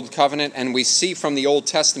the Old Covenant, and we see from the Old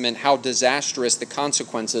Testament how disastrous the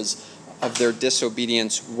consequences of their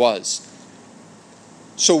disobedience was.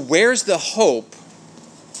 So where's the hope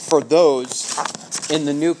for those in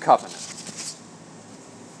the New Covenant?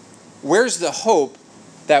 Where's the hope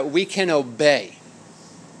that we can obey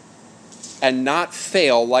and not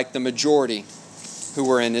fail like the majority who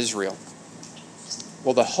were in Israel?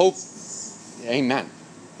 Well, the hope, amen.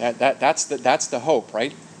 That's the hope,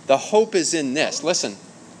 right? The hope is in this. Listen,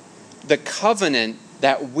 the covenant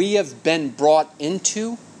that we have been brought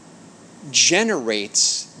into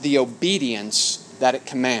generates the obedience that it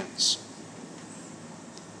commands.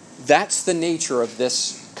 That's the nature of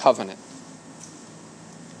this covenant.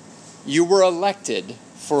 You were elected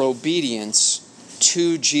for obedience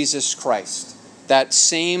to Jesus Christ. That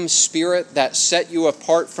same Spirit that set you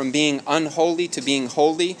apart from being unholy to being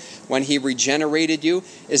holy when he regenerated you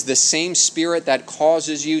is the same Spirit that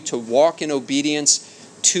causes you to walk in obedience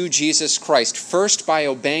to Jesus Christ. First by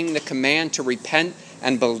obeying the command to repent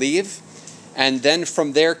and believe, and then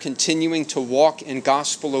from there continuing to walk in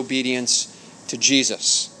gospel obedience to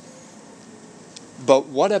Jesus. But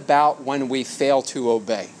what about when we fail to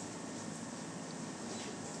obey?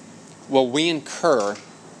 Will we incur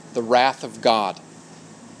the wrath of God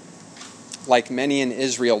like many in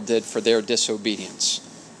Israel did for their disobedience?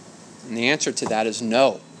 And the answer to that is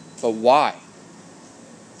no. But why?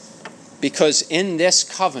 Because in this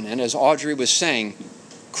covenant, as Audrey was saying,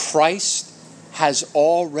 Christ has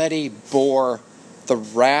already bore the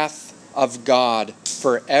wrath of God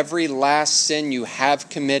for every last sin you have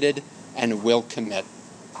committed and will commit.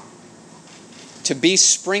 To be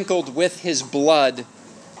sprinkled with his blood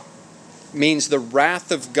means the wrath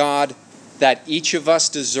of God that each of us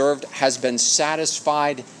deserved has been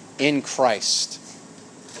satisfied in Christ.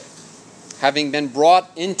 Having been brought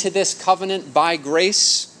into this covenant by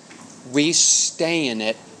grace, we stay in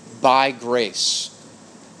it by grace.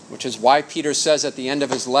 Which is why Peter says at the end of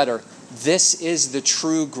his letter, this is the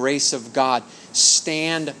true grace of God.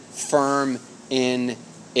 Stand firm in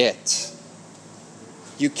it.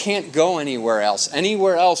 You can't go anywhere else.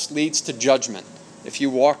 Anywhere else leads to judgment if you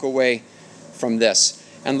walk away from this.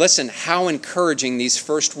 And listen, how encouraging these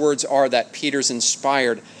first words are that Peter's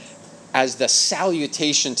inspired as the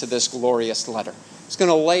salutation to this glorious letter. He's going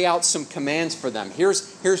to lay out some commands for them.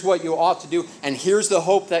 Here's what you ought to do, and here's the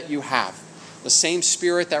hope that you have. The same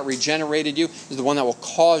Spirit that regenerated you is the one that will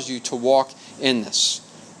cause you to walk in this.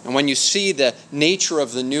 And when you see the nature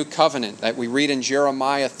of the new covenant that we read in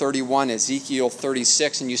Jeremiah 31, Ezekiel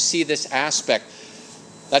 36, and you see this aspect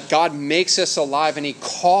that God makes us alive and he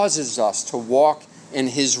causes us to walk in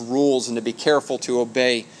his rules and to be careful to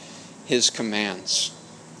obey his commands.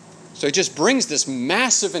 So he just brings this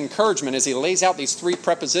massive encouragement as he lays out these three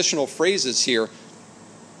prepositional phrases here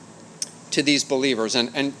to these believers.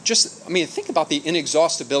 And just, think about the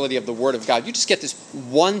inexhaustibility of the Word of God. You just get this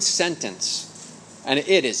one sentence, and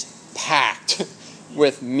it is packed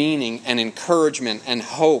with meaning and encouragement and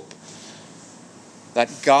hope that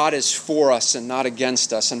God is for us and not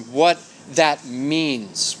against us. And what that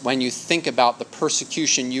means when you think about the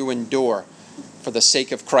persecution you endure for the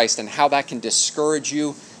sake of Christ and how that can discourage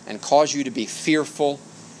you and cause you to be fearful.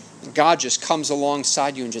 God just comes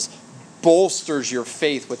alongside you and just bolsters your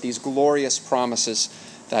faith with these glorious promises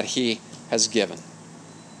that he has given.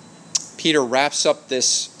 Peter wraps up this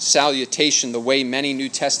salutation the way many New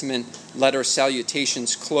Testament letter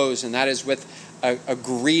salutations close, and that is with a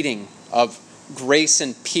greeting of grace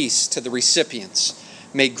and peace to the recipients.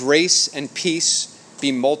 May grace and peace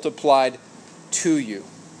be multiplied to you.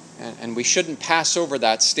 And we shouldn't pass over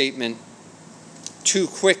that statement too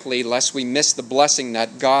quickly lest we miss the blessing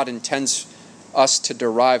that God intends us to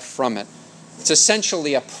derive from it. It's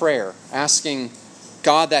essentially a prayer asking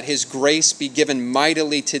God that his grace be given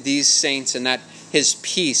mightily to these saints and that his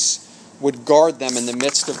peace would guard them in the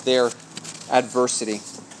midst of their adversity.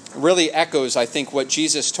 It really echoes, I think, what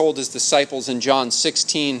Jesus told his disciples in John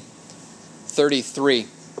 16:33.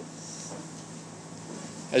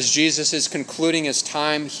 As Jesus is concluding his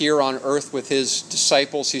time here on earth with his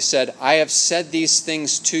disciples, he said, I have said these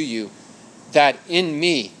things to you, that in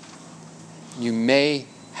me you may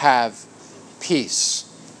have peace.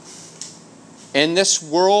 In this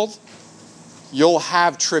world, you'll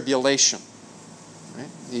have tribulation. Right?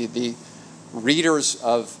 The readers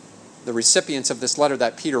of the recipients of this letter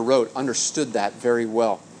that Peter wrote understood that very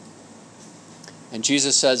well. And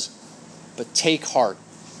Jesus says, but take heart,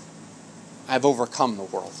 I've overcome the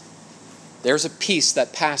world. There's a peace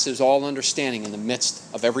that passes all understanding in the midst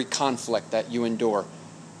of every conflict that you endure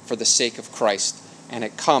for the sake of Christ, and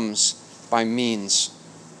it comes by means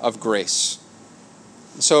of grace.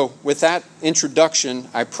 So with that introduction,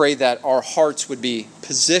 I pray that our hearts would be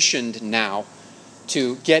positioned now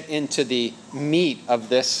to get into the meat of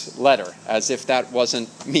this letter, as if that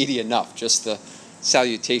wasn't meaty enough, just the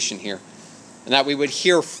salutation here. And that we would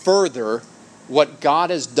hear further what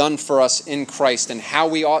God has done for us in Christ and how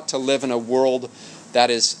we ought to live in a world that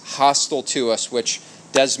is hostile to us, which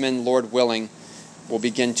Desmond, Lord willing, will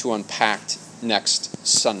begin to unpack next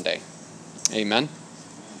Sunday. Amen.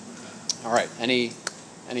 All right. Any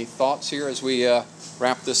thoughts here as we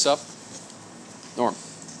wrap this up? Norm.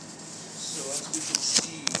 So as we can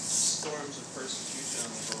see storms of persecution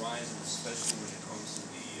on the horizon, especially when it comes to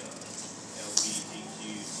the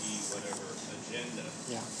LGBTQ, whatever agenda.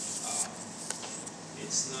 Yeah.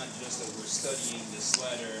 It's not just that we're studying this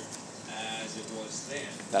letter as it was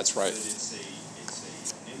then. That's right. But it's an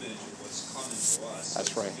image of what's coming to us.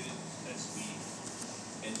 That's right. As we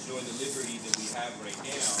enjoy the liberty that we have right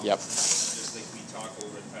now. Yep. Just like we talked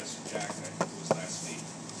over at Pastor Jack, I think it was last week,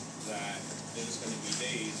 that there's going to be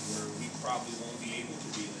days where we probably won't be able to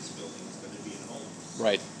be in this building. It's going to be in homes.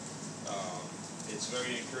 Right. It's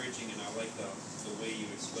very encouraging, and I like the way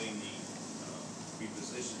you explain the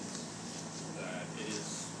prepositions. That it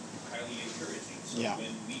is highly encouraging. So Yeah.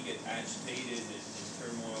 when we get agitated and in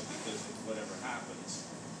turmoil because of whatever happens,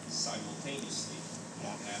 simultaneously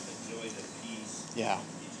Yeah. you have the joy, the peace. Yeah.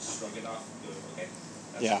 You just shrug it off and go, okay,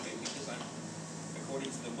 that's Yeah. okay because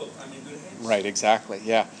according to the book, I'm in good hands. Right, exactly.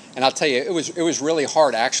 Yeah. And I'll tell you, it was really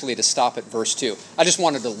hard actually to stop at verse 2. I just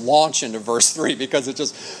wanted to launch into verse 3 because it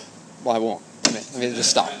just, well, I won't. Let me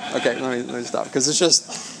just stop. Okay, let me stop. Because it's just,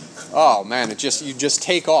 oh man, you just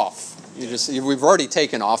take off. We've already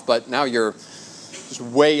taken off, but now you're just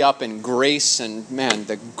way up in grace and, man,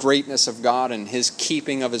 the greatness of God and His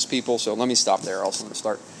keeping of His people. So let me stop there. Also, I'm going to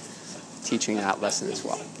start teaching that lesson as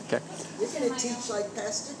well. Okay. You're going to teach like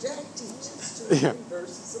Pastor Jack teaches, 2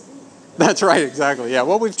 verses a week. That's right, exactly. Yeah.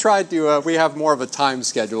 Well, we've tried to. We have more of a time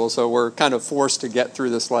schedule, so we're kind of forced to get through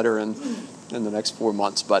this letter in the next 4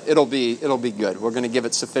 months. But it'll be good. We're going to give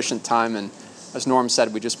it sufficient time, and as Norm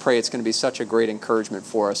said, we just pray it's going to be such a great encouragement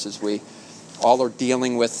for us as we all are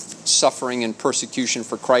dealing with suffering and persecution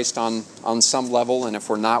for Christ on some level, and if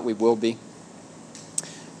we're not, we will be.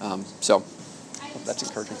 So that's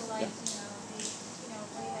encouraging. I like, the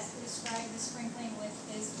way that described the sprinkling with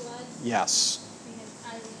His blood. Yes. Because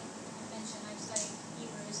I mentioned I've studied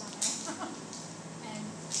Hebrews on that, and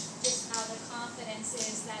just how the confidence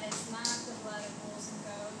is that it's not the blood of bulls and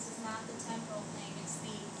goats, it's not the temporal thing, it's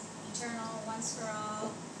the eternal, once for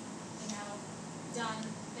all, done,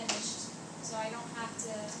 finished. So I don't have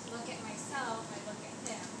to look at myself, I look at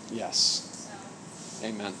Him. Yes. So.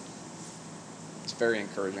 Amen. It's very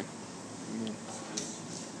encouraging. Amen.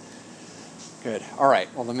 Good. All right.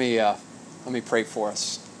 Well, let me pray for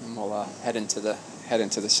us, and we'll head into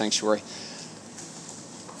the sanctuary.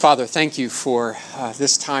 Father, thank you for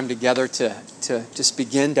this time together to just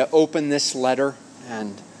begin to open this letter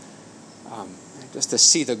and just to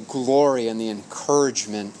see the glory and the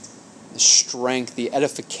encouragement, the strength, the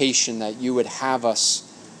edification that you would have us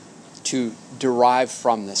to derive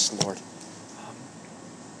from this, Lord.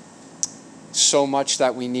 So much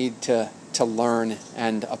that we need to learn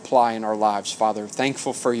and apply in our lives, Father.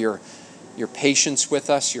 Thankful for your patience with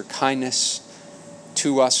us, your kindness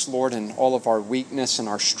to us, Lord, and all of our weakness and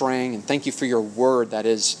our straying. And thank you for your word that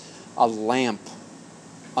is a lamp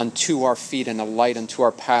unto our feet and a light unto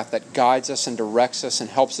our path that guides us and directs us and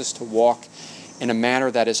helps us to walk in a manner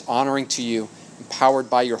that is honoring to you, empowered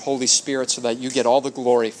by your Holy Spirit so that you get all the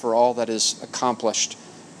glory for all that is accomplished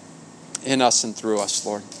in us and through us,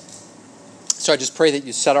 Lord. So I just pray that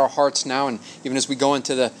you set our hearts now, and even as we go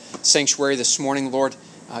into the sanctuary this morning, Lord,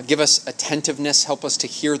 give us attentiveness. Help us to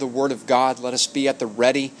hear the word of God. Let us be at the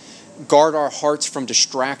ready. Guard our hearts from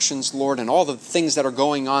distractions, Lord, and all the things that are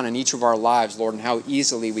going on in each of our lives, Lord, and how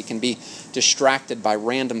easily we can be distracted by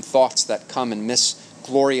random thoughts that come and miss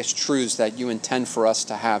glorious truths that you intend for us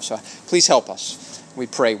to have. So please help us. We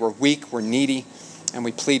pray. We're weak, we're needy, and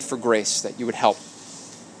we plead for grace that you would help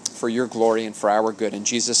for your glory and for our good. In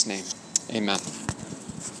Jesus' name, amen.